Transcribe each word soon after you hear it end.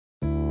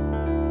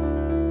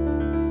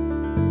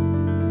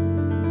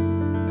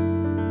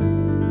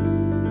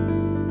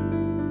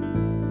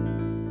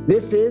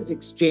This is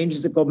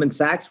Exchanges at Goldman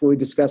Sachs, where we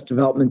discuss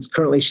developments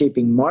currently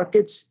shaping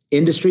markets,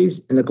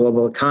 industries, and the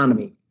global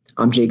economy.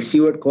 I'm Jake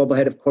Seward, Global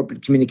Head of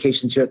Corporate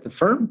Communications here at the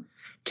firm.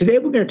 Today,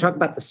 we're going to talk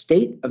about the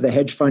state of the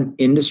hedge fund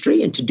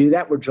industry. And to do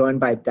that, we're joined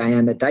by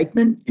Diana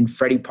Dykeman and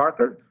Freddie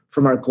Parker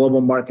from our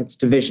Global Markets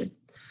division.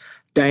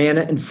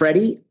 Diana and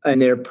Freddie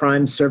and their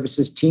Prime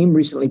Services team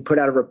recently put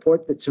out a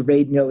report that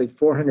surveyed nearly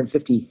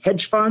 450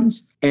 hedge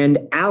funds and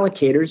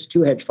allocators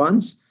to hedge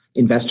funds,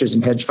 investors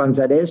in hedge funds,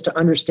 that is, to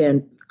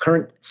understand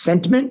current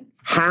sentiment,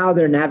 how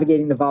they're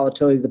navigating the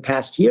volatility of the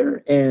past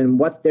year, and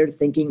what they're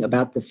thinking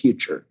about the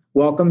future.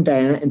 Welcome,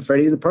 Diana and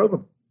Freddie, to the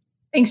program.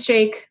 Thanks,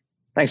 Jake.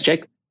 Thanks,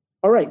 Jake.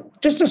 All right.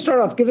 Just to start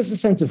off, give us a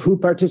sense of who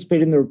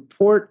participated in the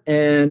report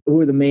and who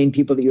are the main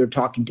people that you're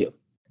talking to.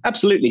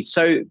 Absolutely.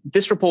 So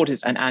this report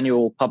is an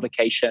annual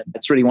publication.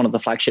 It's really one of the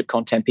flagship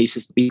content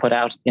pieces that we put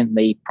out in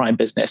the Prime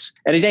business.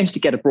 And it aims to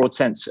get a broad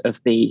sense of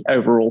the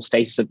overall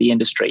status of the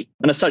industry.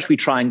 And as such, we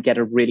try and get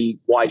a really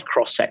wide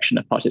cross-section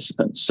of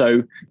participants.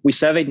 So we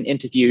surveyed and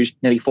interviewed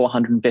nearly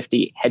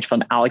 450 hedge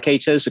fund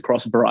allocators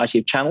across a variety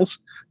of channels.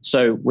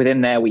 So within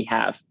there, we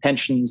have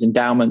pensions,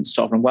 endowments,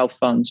 sovereign wealth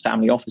funds,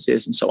 family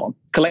offices, and so on.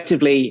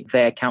 Collectively,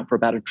 they account for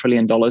about $1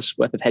 trillion worth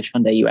of hedge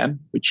fund AUM,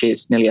 which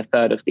is nearly a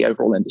third of the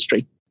overall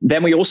industry.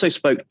 Then we also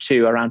spoke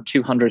to around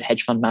 200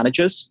 hedge fund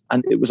managers,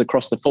 and it was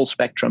across the full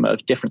spectrum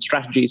of different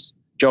strategies,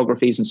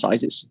 geographies, and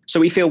sizes. So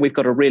we feel we've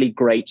got a really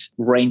great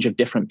range of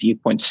different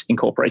viewpoints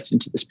incorporated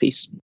into this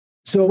piece.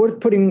 So worth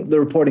putting the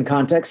report in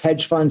context,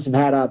 hedge funds have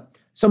had a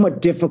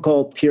somewhat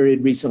difficult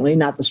period recently,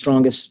 not the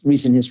strongest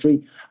recent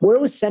history. Where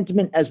was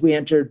sentiment as we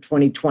entered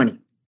 2020?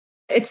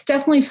 It's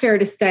definitely fair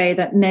to say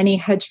that many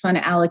hedge fund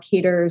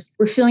allocators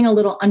were feeling a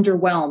little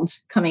underwhelmed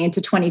coming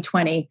into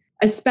 2020,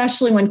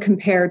 especially when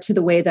compared to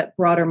the way that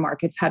broader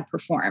markets had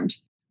performed.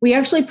 We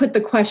actually put the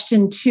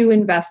question to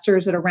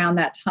investors at around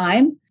that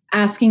time,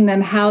 asking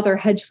them how their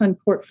hedge fund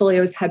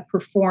portfolios had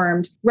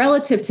performed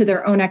relative to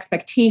their own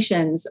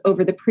expectations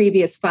over the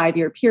previous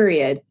 5-year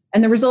period.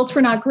 And the results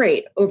were not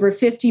great. Over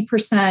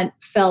 50%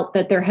 felt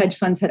that their hedge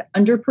funds had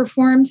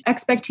underperformed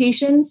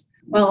expectations,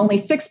 while only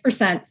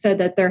 6% said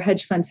that their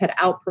hedge funds had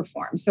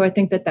outperformed. So I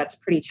think that that's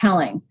pretty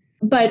telling.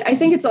 But I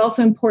think it's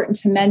also important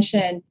to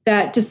mention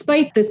that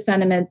despite this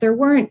sentiment, there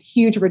weren't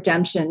huge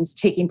redemptions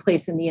taking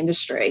place in the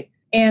industry.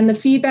 And the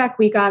feedback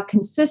we got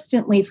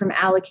consistently from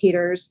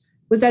allocators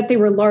was that they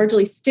were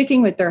largely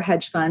sticking with their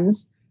hedge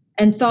funds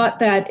and thought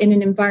that in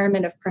an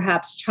environment of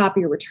perhaps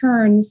choppier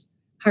returns,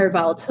 higher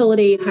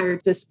volatility, higher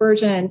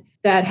dispersion,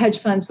 that hedge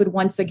funds would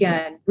once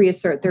again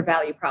reassert their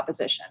value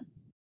proposition.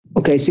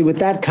 Okay, so with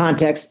that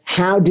context,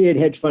 how did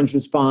hedge funds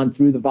respond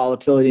through the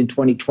volatility in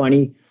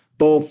 2020?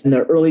 Both in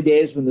the early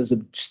days when there's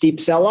a steep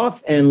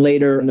sell-off and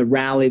later in the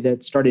rally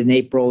that started in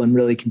April and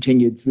really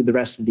continued through the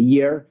rest of the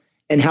year?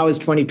 And how has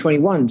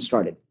 2021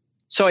 started?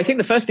 So I think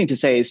the first thing to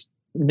say is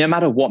no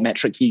matter what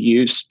metric you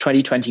use,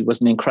 2020 was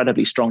an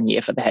incredibly strong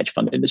year for the hedge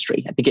fund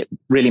industry. I think it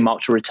really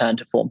marked a return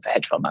to form for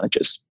hedge fund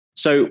managers.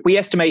 So we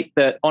estimate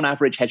that on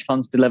average, hedge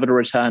funds delivered a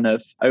return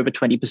of over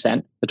 20%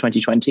 for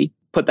 2020.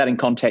 Put that in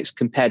context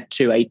compared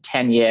to a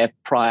 10-year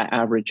prior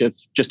average of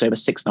just over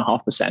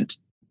 6.5%.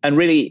 And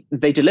really,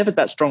 they delivered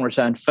that strong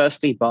return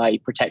firstly by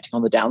protecting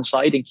on the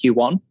downside in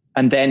Q1,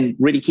 and then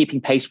really keeping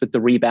pace with the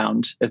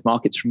rebound of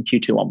markets from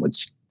Q2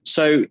 onwards.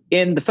 So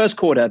in the first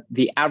quarter,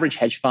 the average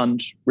hedge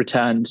fund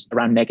returned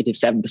around negative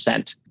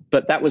 7%,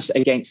 but that was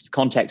against the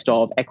context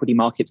of equity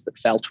markets that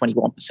fell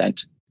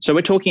 21%. So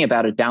we're talking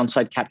about a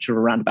downside capture of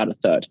around about a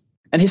third.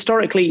 And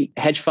historically,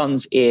 hedge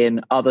funds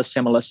in other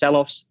similar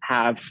sell-offs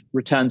have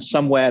returned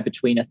somewhere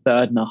between a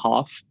third and a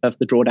half of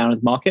the drawdown of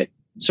the market.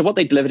 So what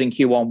they delivered in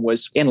Q1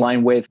 was in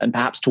line with and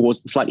perhaps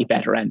towards the slightly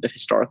better end of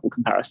historical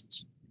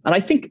comparisons. And I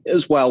think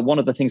as well, one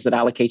of the things that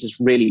allocators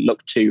really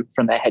look to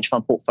from their hedge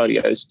fund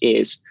portfolios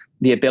is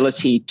the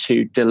ability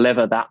to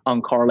deliver that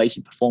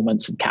uncorrelated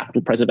performance and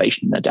capital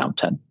preservation in a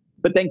downturn.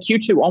 But then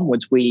Q2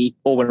 onwards, we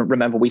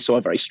saw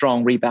a very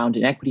strong rebound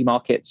in equity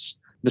markets.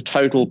 The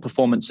total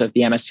performance of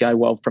the MSCI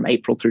World from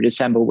April through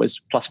December was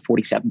plus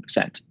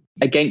 47%.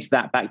 Against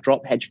that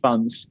backdrop, hedge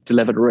funds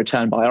delivered a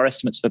return by our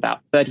estimates of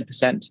about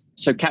 30%,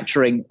 so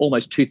capturing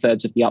almost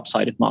 2/3 of the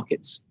upside of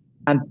markets.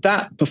 And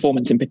that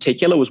performance in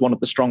particular was one of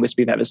the strongest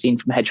we've ever seen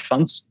from hedge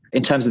funds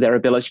in terms of their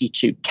ability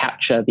to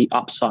capture the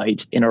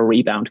upside in a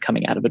rebound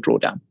coming out of a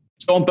drawdown.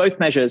 So on both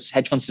measures,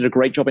 hedge funds did a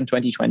great job in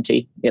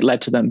 2020. It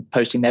led to them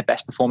posting their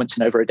best performance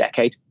in over a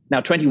decade.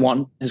 Now,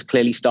 21 has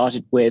clearly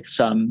started with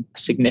some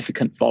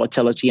significant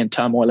volatility and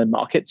turmoil in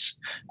markets,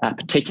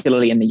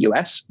 particularly in the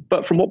US.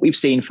 But from what we've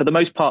seen, for the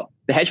most part,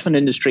 the hedge fund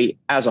industry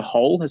as a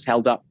whole has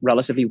held up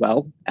relatively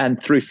well.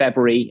 And through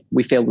February,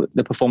 we feel that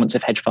the performance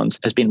of hedge funds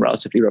has been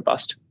relatively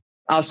robust.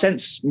 Our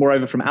sense,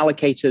 moreover, from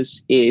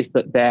allocators is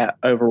that their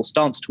overall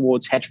stance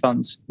towards hedge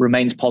funds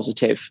remains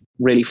positive,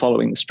 really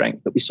following the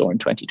strength that we saw in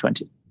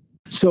 2020.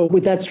 So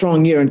with that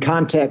strong year in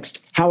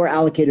context, how are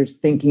allocators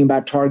thinking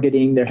about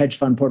targeting their hedge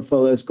fund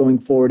portfolios going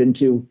forward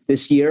into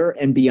this year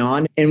and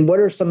beyond? And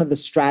what are some of the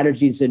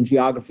strategies and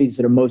geographies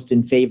that are most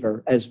in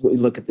favor as we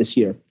look at this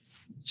year?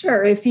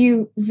 Sure. If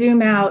you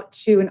zoom out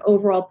to an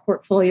overall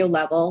portfolio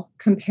level,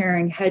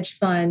 comparing hedge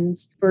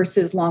funds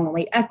versus long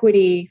only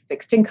equity,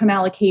 fixed income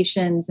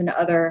allocations, and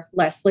other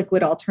less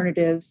liquid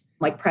alternatives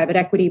like private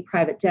equity,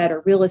 private debt,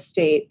 or real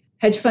estate,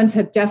 hedge funds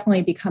have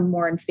definitely become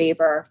more in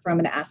favor from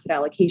an asset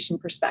allocation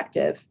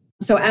perspective.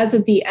 So as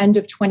of the end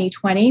of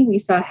 2020, we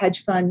saw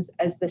hedge funds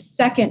as the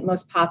second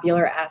most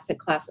popular asset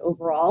class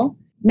overall,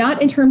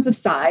 not in terms of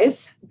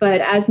size,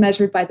 but as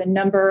measured by the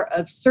number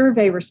of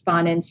survey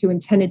respondents who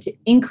intended to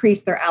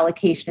increase their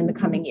allocation in the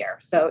coming year.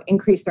 So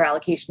increase their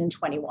allocation in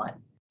 21.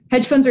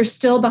 Hedge funds are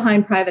still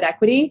behind private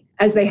equity,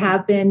 as they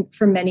have been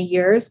for many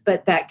years,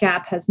 but that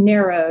gap has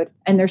narrowed,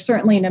 and they're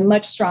certainly in a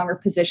much stronger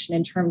position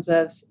in terms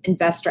of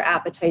investor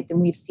appetite than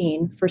we've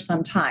seen for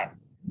some time.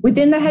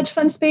 Within the hedge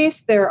fund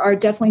space, there are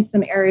definitely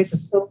some areas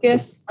of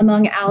focus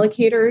among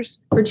allocators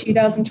for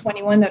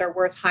 2021 that are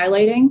worth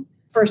highlighting.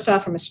 First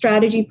off, from a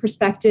strategy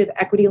perspective,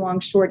 equity long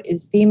short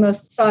is the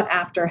most sought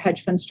after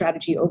hedge fund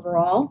strategy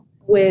overall,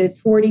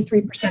 with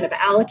 43% of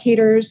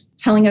allocators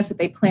telling us that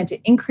they plan to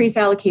increase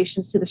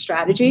allocations to the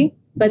strategy.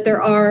 But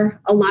there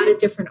are a lot of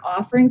different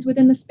offerings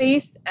within the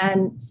space.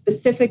 And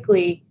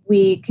specifically,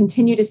 we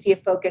continue to see a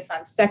focus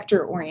on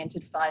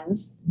sector-oriented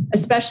funds,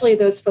 especially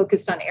those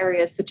focused on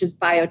areas such as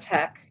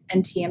biotech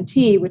and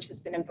TMT, which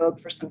has been in vogue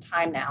for some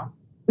time now.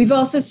 We've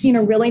also seen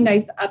a really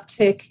nice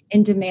uptick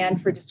in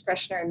demand for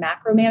discretionary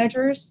macro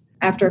managers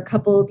after a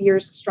couple of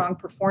years of strong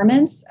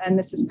performance. And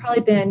this has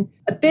probably been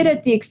a bit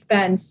at the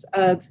expense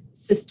of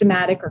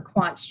systematic or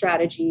quant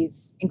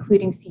strategies,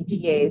 including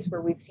CTAs,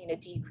 where we've seen a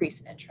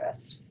decrease in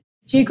interest.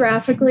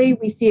 Geographically,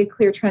 we see a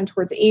clear trend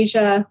towards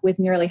Asia, with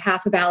nearly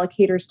half of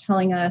allocators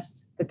telling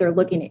us that they're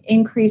looking to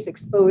increase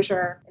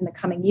exposure in the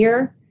coming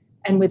year.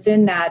 And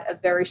within that, a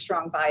very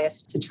strong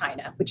bias to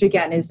China, which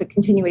again is a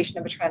continuation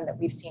of a trend that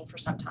we've seen for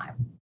some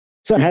time.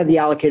 So how did the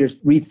allocators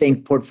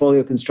rethink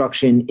portfolio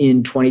construction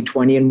in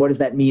 2020, and what does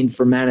that mean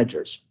for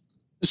managers?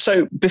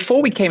 So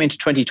before we came into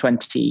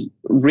 2020,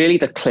 really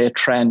the clear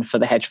trend for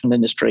the hedge fund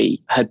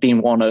industry had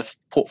been one of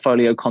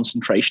portfolio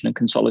concentration and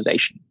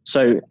consolidation.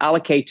 So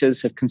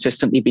allocators have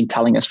consistently been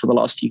telling us for the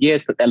last few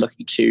years that they're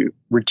looking to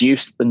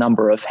reduce the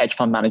number of hedge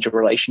fund manager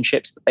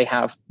relationships that they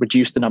have,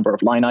 reduce the number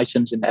of line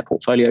items in their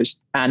portfolios,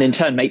 and in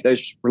turn make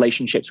those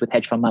relationships with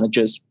hedge fund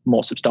managers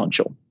more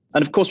substantial.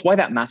 And of course, why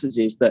that matters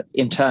is that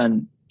in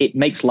turn, it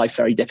makes life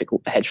very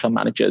difficult for hedge fund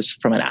managers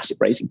from an asset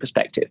raising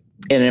perspective.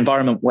 In an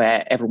environment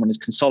where everyone is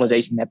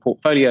consolidating their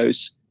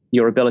portfolios,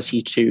 your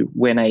ability to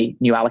win a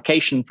new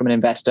allocation from an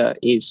investor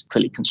is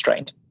clearly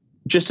constrained.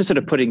 Just to sort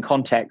of put in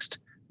context,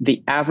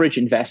 the average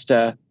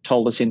investor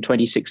told us in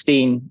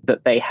 2016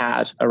 that they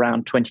had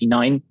around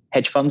 29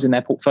 hedge funds in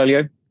their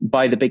portfolio.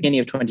 By the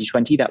beginning of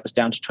 2020, that was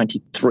down to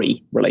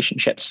 23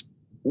 relationships.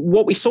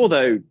 What we saw,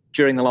 though,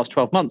 during the last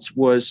 12 months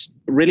was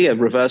really a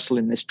reversal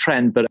in this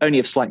trend, but only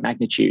of slight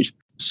magnitude.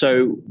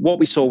 So what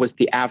we saw was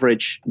the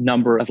average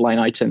number of line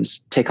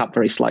items tick up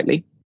very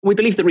slightly. We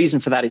believe the reason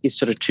for that is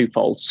sort of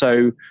twofold.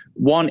 So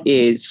one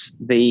is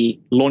the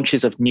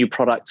launches of new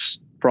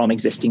products from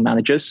existing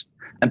managers,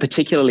 and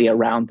particularly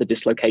around the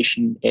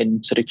dislocation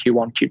in sort of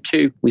Q1,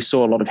 Q2, we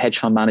saw a lot of hedge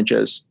fund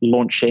managers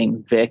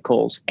launching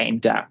vehicles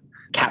aimed at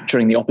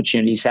capturing the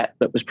opportunity set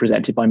that was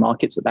presented by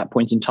markets at that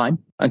point in time.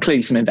 And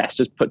clearly some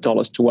investors put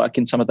dollars to work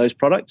in some of those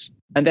products.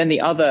 And then the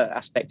other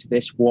aspect of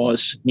this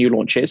was new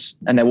launches.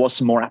 And there was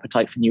some more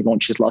appetite for new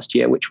launches last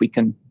year, which we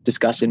can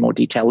discuss in more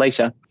detail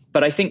later.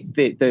 But I think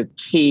the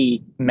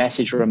key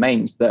message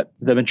remains that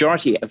the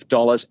majority of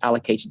dollars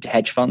allocated to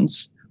hedge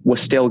funds were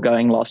still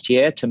going last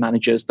year to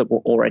managers that were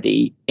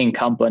already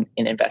incumbent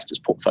in investors'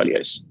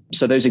 portfolios.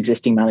 So those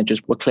existing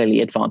managers were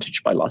clearly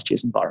advantaged by last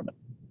year's environment.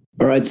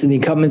 All right, so the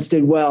incumbents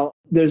did well.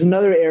 There's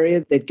another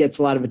area that gets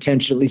a lot of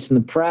attention, at least in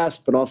the press,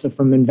 but also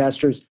from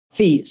investors,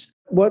 fees.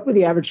 What were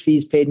the average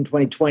fees paid in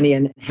 2020,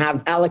 and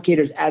have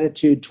allocators'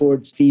 attitude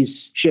towards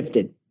fees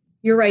shifted?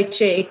 You're right,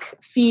 Jake.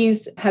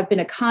 Fees have been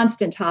a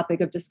constant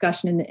topic of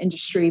discussion in the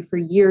industry for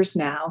years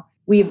now.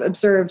 We've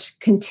observed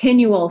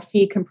continual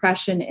fee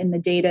compression in the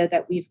data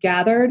that we've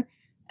gathered,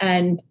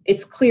 and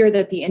it's clear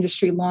that the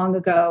industry long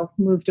ago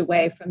moved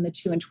away from the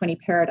 2 and 20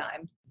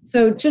 paradigm.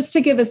 So just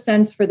to give a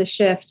sense for the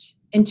shift,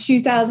 in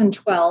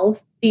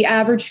 2012, the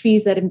average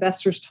fees that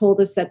investors told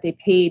us that they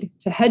paid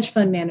to hedge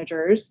fund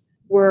managers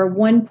were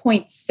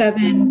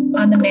 1.7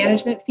 on the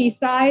management fee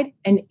side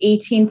and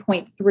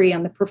 18.3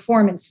 on the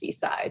performance fee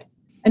side.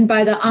 And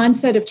by the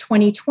onset of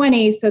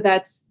 2020, so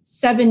that's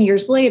 7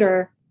 years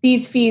later,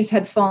 these fees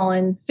had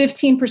fallen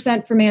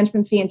 15% for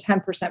management fee and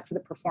 10% for the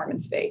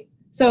performance fee.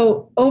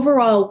 So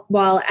overall,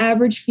 while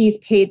average fees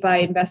paid by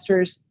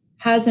investors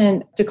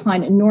hasn't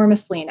declined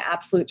enormously in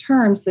absolute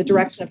terms, the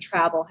direction of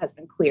travel has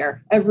been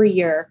clear. Every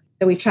year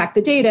that we've tracked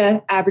the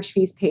data, average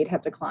fees paid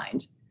have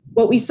declined.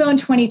 What we saw in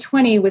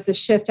 2020 was a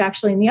shift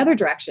actually in the other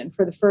direction.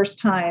 For the first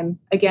time,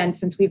 again,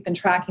 since we've been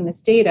tracking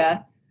this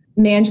data,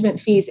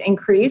 management fees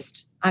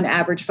increased on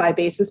average 5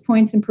 basis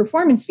points and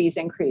performance fees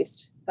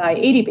increased by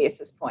 80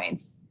 basis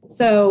points.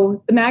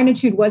 So the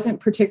magnitude wasn't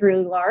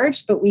particularly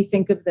large, but we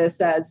think of this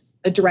as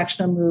a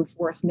directional move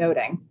worth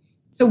noting.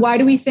 So why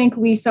do we think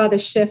we saw the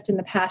shift in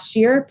the past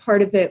year?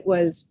 Part of it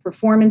was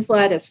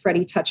performance-led, as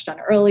Freddie touched on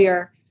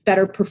earlier.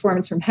 Better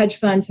performance from hedge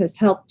funds has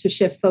helped to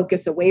shift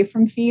focus away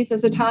from fees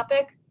as a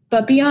topic.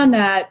 But beyond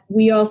that,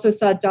 we also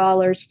saw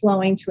dollars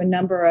flowing to a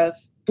number of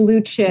blue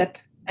chip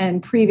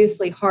and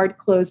previously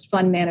hard-closed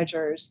fund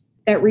managers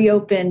that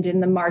reopened in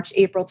the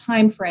March-April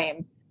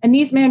timeframe. And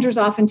these managers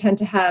often tend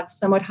to have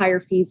somewhat higher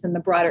fees than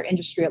the broader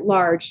industry at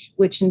large,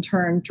 which in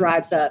turn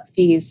drives up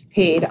fees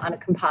paid on a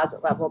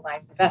composite level by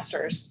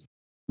investors.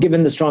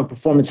 Given the strong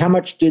performance, how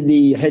much did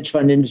the hedge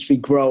fund industry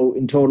grow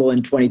in total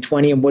in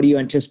 2020? And what do you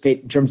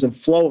anticipate in terms of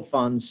flow of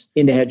funds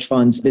into hedge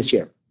funds this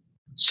year?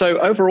 So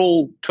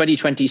overall,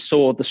 2020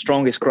 saw the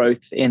strongest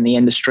growth in the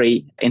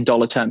industry in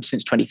dollar terms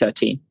since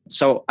 2013.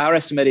 So our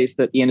estimate is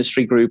that the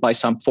industry grew by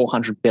some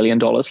 $400 billion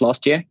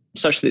last year,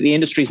 such that the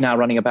industry is now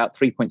running about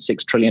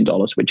 $3.6 trillion,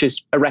 which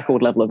is a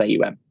record level of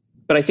AUM.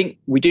 But I think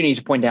we do need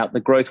to point out the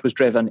growth was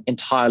driven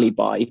entirely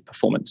by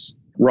performance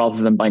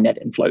rather than by net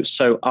inflows.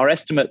 So our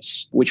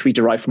estimates, which we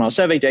derive from our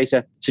survey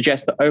data,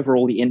 suggest that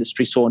overall the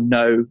industry saw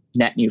no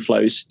net new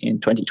flows in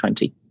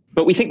 2020.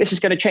 But we think this is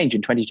going to change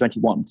in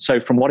 2021. So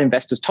from what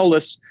investors told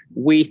us,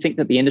 we think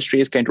that the industry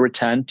is going to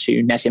return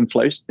to net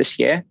inflows this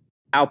year.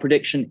 Our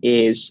prediction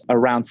is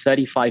around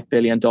 $35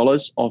 billion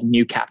of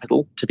new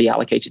capital to be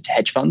allocated to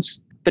hedge funds.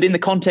 But in the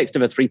context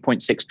of a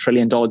 $3.6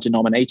 trillion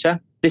denominator,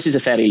 this is a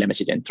fairly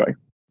limited inflow.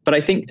 But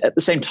I think at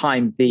the same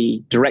time,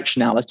 the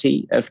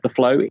directionality of the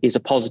flow is a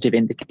positive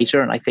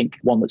indicator, and I think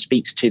one that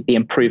speaks to the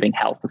improving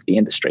health of the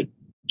industry.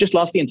 Just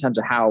lastly, in terms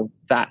of how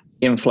that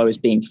inflow is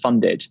being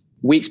funded,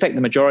 we expect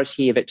the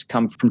majority of it to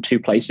come from two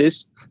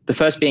places. The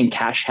first being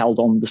cash held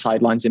on the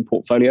sidelines in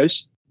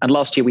portfolios. And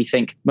last year, we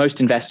think most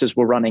investors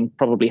were running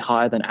probably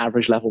higher than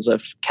average levels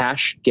of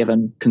cash,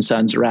 given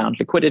concerns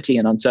around liquidity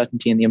and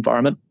uncertainty in the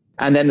environment.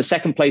 And then the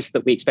second place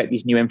that we expect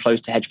these new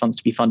inflows to hedge funds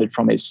to be funded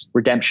from is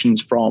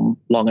redemptions from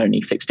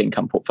long-only fixed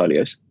income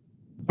portfolios.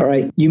 All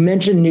right. You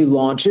mentioned new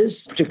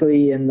launches,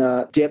 particularly in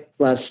the dip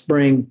last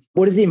spring.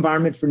 What does the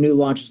environment for new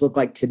launches look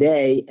like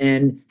today?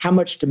 And how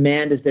much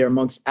demand is there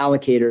amongst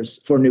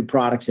allocators for new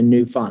products and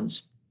new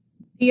funds?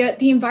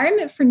 The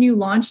environment for new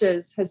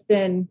launches has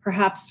been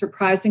perhaps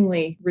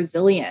surprisingly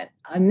resilient.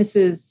 And this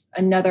is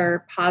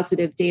another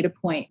positive data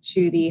point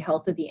to the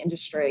health of the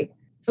industry.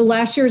 So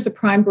last year as a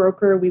prime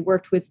broker, we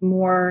worked with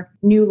more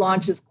new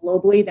launches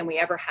globally than we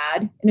ever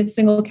had in a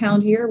single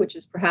calendar year, which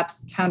is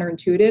perhaps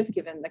counterintuitive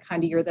given the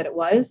kind of year that it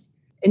was.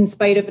 In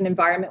spite of an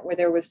environment where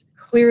there was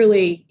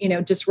clearly,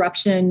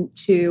 disruption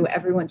to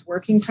everyone's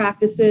working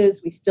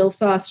practices, we still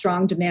saw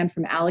strong demand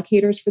from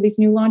allocators for these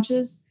new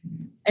launches.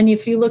 And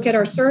if you look at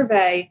our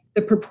survey,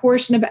 the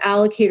proportion of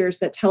allocators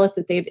that tell us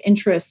that they have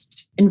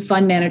interest in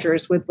fund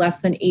managers with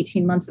less than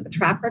 18 months of a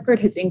track record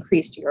has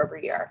increased year over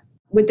year.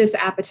 With this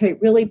appetite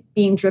really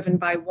being driven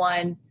by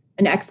one,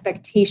 an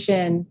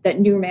expectation that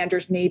new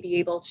managers may be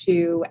able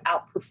to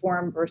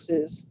outperform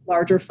versus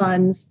larger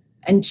funds,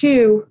 and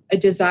two, a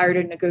desire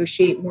to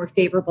negotiate more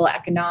favorable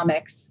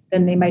economics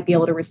than they might be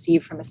able to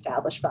receive from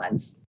established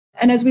funds.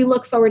 And as we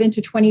look forward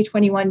into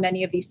 2021,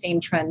 many of these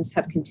same trends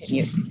have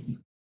continued.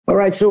 All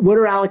right. So what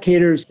are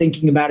allocators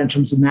thinking about in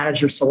terms of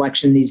manager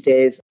selection these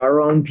days? Our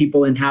own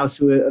people in-house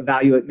who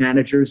evaluate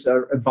managers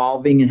are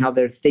evolving in how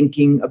they're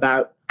thinking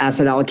about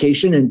asset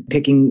allocation and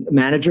picking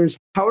managers.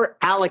 How are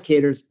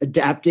allocators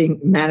adapting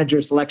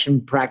manager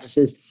selection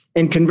practices?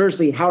 And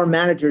conversely, how are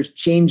managers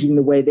changing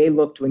the way they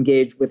look to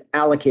engage with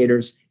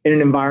allocators in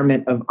an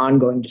environment of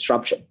ongoing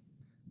disruption?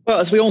 Well,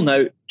 as we all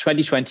know,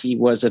 2020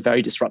 was a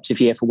very disruptive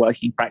year for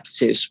working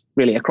practices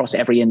really across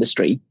every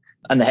industry,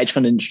 and the hedge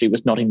fund industry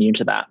was not immune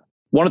to that.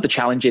 One of the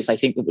challenges I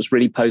think that was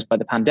really posed by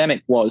the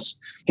pandemic was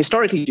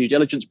historically due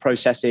diligence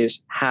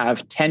processes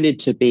have tended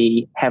to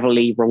be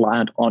heavily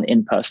reliant on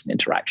in-person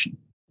interaction.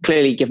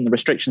 Clearly, given the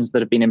restrictions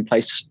that have been in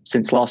place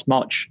since last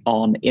March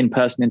on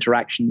in-person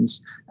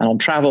interactions and on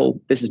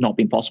travel, this has not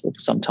been possible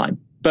for some time.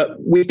 But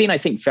we've been, I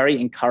think, very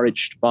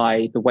encouraged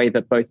by the way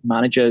that both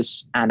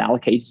managers and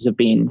allocators have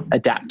been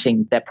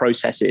adapting their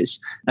processes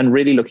and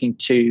really looking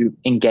to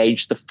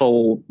engage the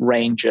full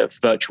range of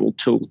virtual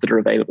tools that are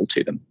available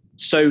to them.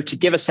 So to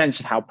give a sense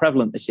of how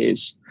prevalent this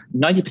is,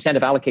 90%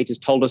 of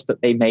allocators told us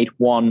that they made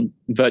one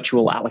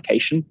virtual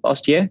allocation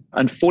last year,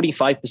 and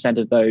 45%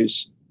 of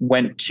those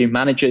went to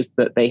managers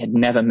that they had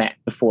never met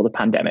before the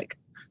pandemic.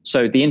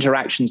 So the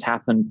interactions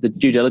happened, the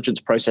due diligence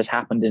process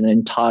happened in an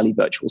entirely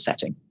virtual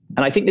setting.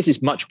 And I think this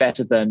is much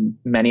better than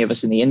many of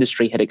us in the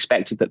industry had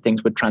expected that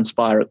things would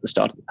transpire at the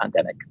start of the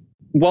pandemic.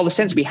 While the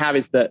sense we have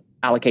is that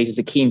allocators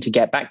are keen to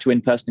get back to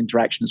in-person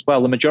interaction as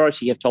well, the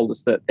majority have told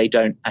us that they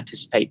don't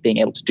anticipate being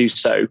able to do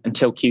so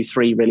until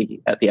Q3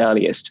 really at the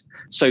earliest.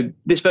 So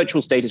this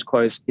virtual status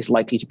quo is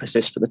likely to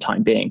persist for the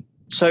time being.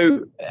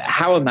 So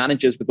how are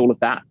managers with all of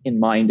that in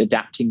mind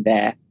adapting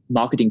their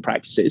marketing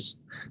practices?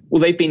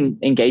 Well, they've been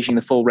engaging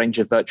the full range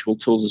of virtual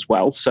tools as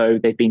well. So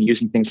they've been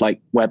using things like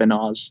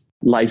webinars,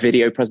 live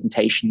video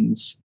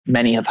presentations.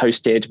 Many have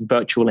hosted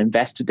virtual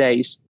investor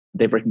days.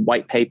 They've written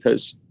white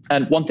papers.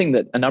 And one thing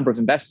that a number of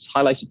investors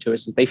highlighted to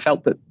us is they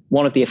felt that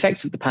one of the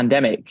effects of the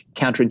pandemic,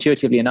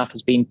 counterintuitively enough,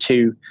 has been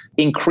to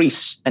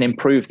increase and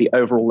improve the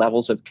overall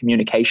levels of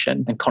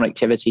communication and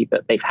connectivity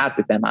that they've had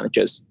with their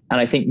managers. And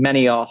I think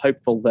many are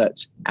hopeful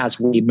that as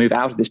we move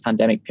out of this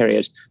pandemic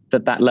period,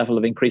 that level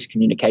of increased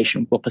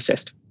communication will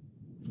persist.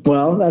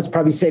 Well, that's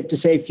probably safe to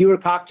say. Fewer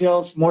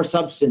cocktails, more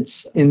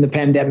substance in the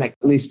pandemic,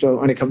 at least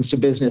when it comes to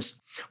business.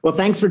 Well,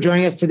 thanks for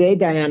joining us today,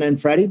 Diana and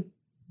Freddie.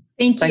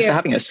 Thank you. Thanks for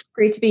having us.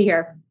 Great to be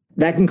here.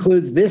 That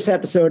concludes this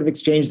episode of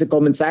Exchanges at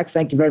Goldman Sachs.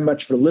 Thank you very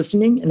much for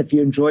listening. And if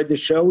you enjoyed the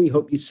show, we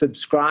hope you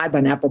subscribe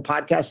on Apple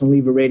Podcasts and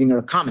leave a rating or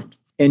a comment.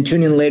 And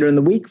tune in later in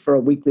the week for a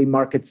weekly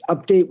markets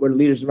update where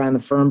leaders around the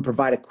firm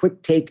provide a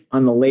quick take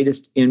on the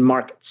latest in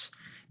markets.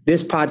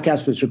 This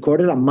podcast was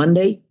recorded on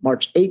Monday,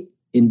 March 8th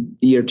in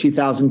the year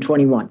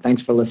 2021.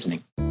 Thanks for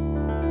listening.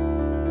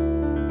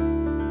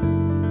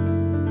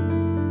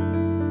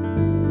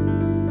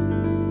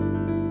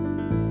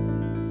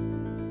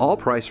 All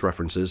price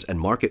references and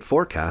market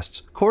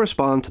forecasts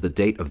correspond to the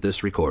date of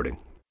this recording.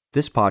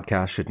 This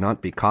podcast should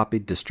not be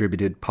copied,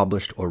 distributed,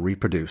 published, or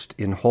reproduced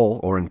in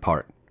whole or in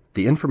part.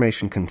 The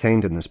information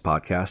contained in this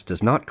podcast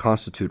does not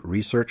constitute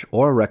research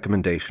or a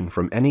recommendation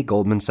from any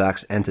Goldman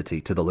Sachs entity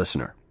to the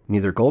listener.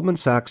 Neither Goldman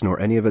Sachs nor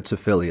any of its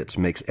affiliates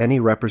makes any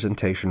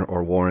representation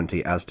or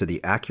warranty as to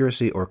the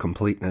accuracy or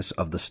completeness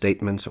of the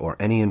statements or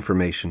any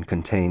information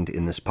contained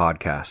in this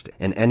podcast,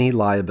 and any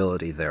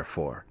liability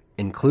therefore,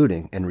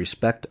 including in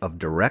respect of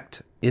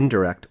direct,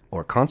 indirect,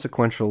 or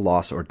consequential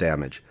loss or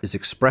damage, is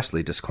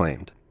expressly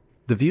disclaimed.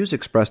 The views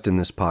expressed in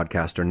this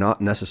podcast are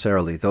not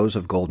necessarily those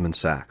of Goldman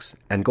Sachs,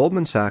 and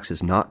Goldman Sachs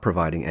is not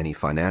providing any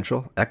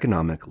financial,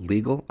 economic,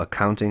 legal,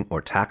 accounting,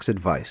 or tax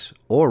advice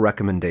or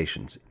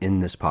recommendations in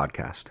this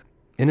podcast.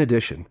 In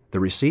addition, the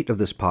receipt of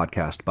this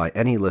podcast by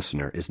any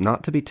listener is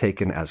not to be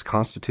taken as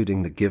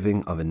constituting the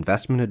giving of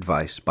investment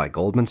advice by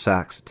Goldman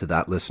Sachs to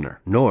that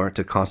listener, nor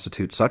to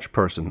constitute such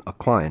person a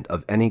client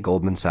of any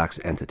Goldman Sachs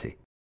entity.